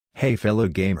Hey fellow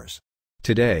gamers!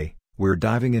 Today, we're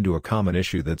diving into a common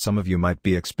issue that some of you might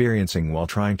be experiencing while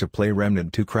trying to play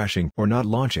Remnant 2 crashing or not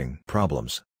launching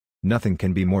problems. Nothing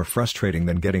can be more frustrating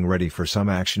than getting ready for some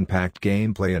action-packed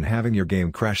gameplay and having your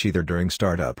game crash either during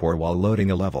startup or while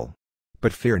loading a level.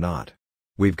 But fear not.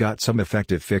 We've got some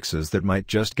effective fixes that might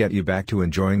just get you back to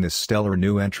enjoying this stellar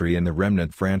new entry in the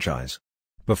Remnant franchise.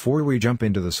 Before we jump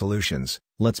into the solutions,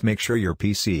 let's make sure your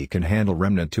PC can handle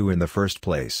Remnant 2 in the first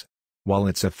place. While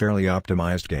it's a fairly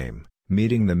optimized game,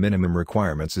 meeting the minimum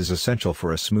requirements is essential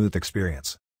for a smooth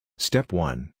experience. Step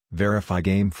 1. Verify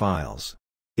game files.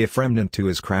 If Remnant 2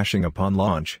 is crashing upon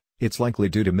launch, it's likely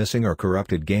due to missing or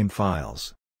corrupted game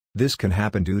files. This can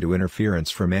happen due to interference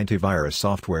from antivirus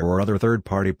software or other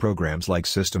third-party programs like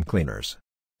system cleaners.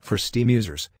 For Steam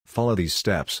users, follow these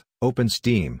steps. Open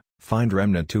Steam, find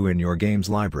Remnant 2 in your game's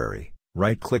library,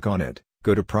 right-click on it,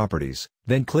 go to Properties,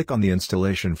 then click on the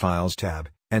Installation Files tab,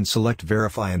 and select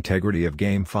Verify Integrity of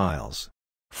Game Files.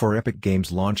 For Epic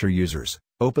Games Launcher users,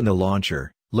 open the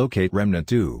launcher, locate Remnant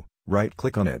 2,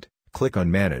 right-click on it, click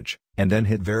on Manage, and then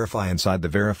hit Verify inside the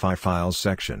Verify Files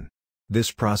section.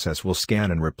 This process will scan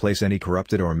and replace any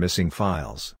corrupted or missing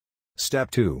files.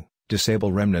 Step 2.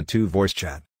 Disable Remnant 2 Voice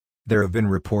Chat. There have been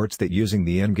reports that using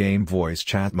the in-game voice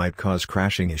chat might cause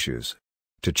crashing issues.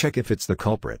 To check if it's the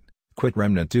culprit, quit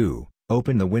Remnant 2,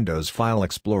 open the Windows File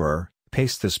Explorer,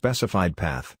 paste the specified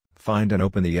path, find and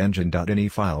open the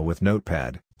engine.ini file with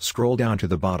Notepad, scroll down to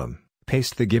the bottom,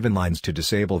 paste the given lines to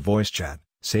disable voice chat,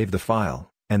 save the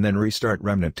file, and then restart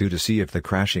Remnant 2 to see if the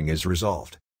crashing is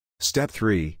resolved. Step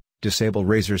 3. Disable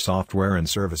Razer software and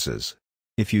services.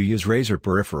 If you use Razer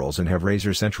peripherals and have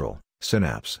Razer Central,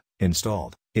 Synapse,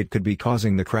 installed, it could be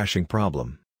causing the crashing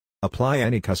problem. Apply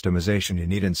any customization you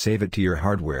need and save it to your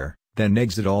hardware, then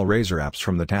exit all Razer apps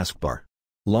from the taskbar.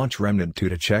 Launch Remnant 2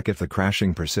 to check if the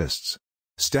crashing persists.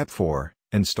 Step 4.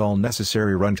 Install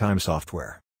necessary runtime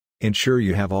software. Ensure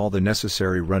you have all the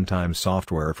necessary runtime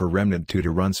software for Remnant 2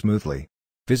 to run smoothly.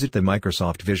 Visit the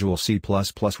Microsoft Visual C++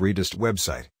 Redist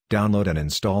website, download and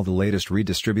install the latest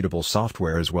redistributable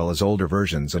software as well as older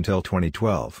versions until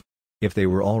 2012. If they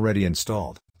were already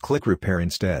installed, click Repair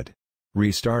instead.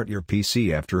 Restart your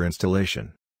PC after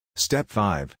installation. Step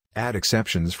 5. Add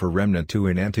exceptions for Remnant 2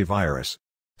 in antivirus.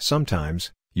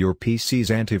 Sometimes, your PC's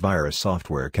antivirus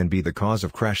software can be the cause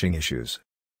of crashing issues.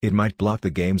 It might block the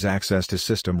game's access to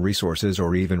system resources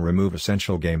or even remove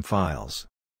essential game files.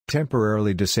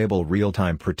 Temporarily disable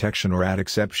real-time protection or add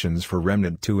exceptions for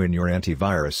Remnant 2 in your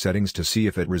antivirus settings to see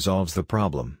if it resolves the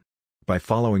problem. By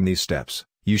following these steps,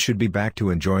 you should be back to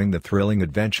enjoying the thrilling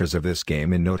adventures of this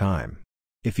game in no time.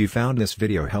 If you found this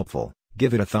video helpful,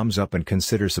 give it a thumbs up and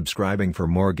consider subscribing for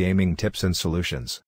more gaming tips and solutions.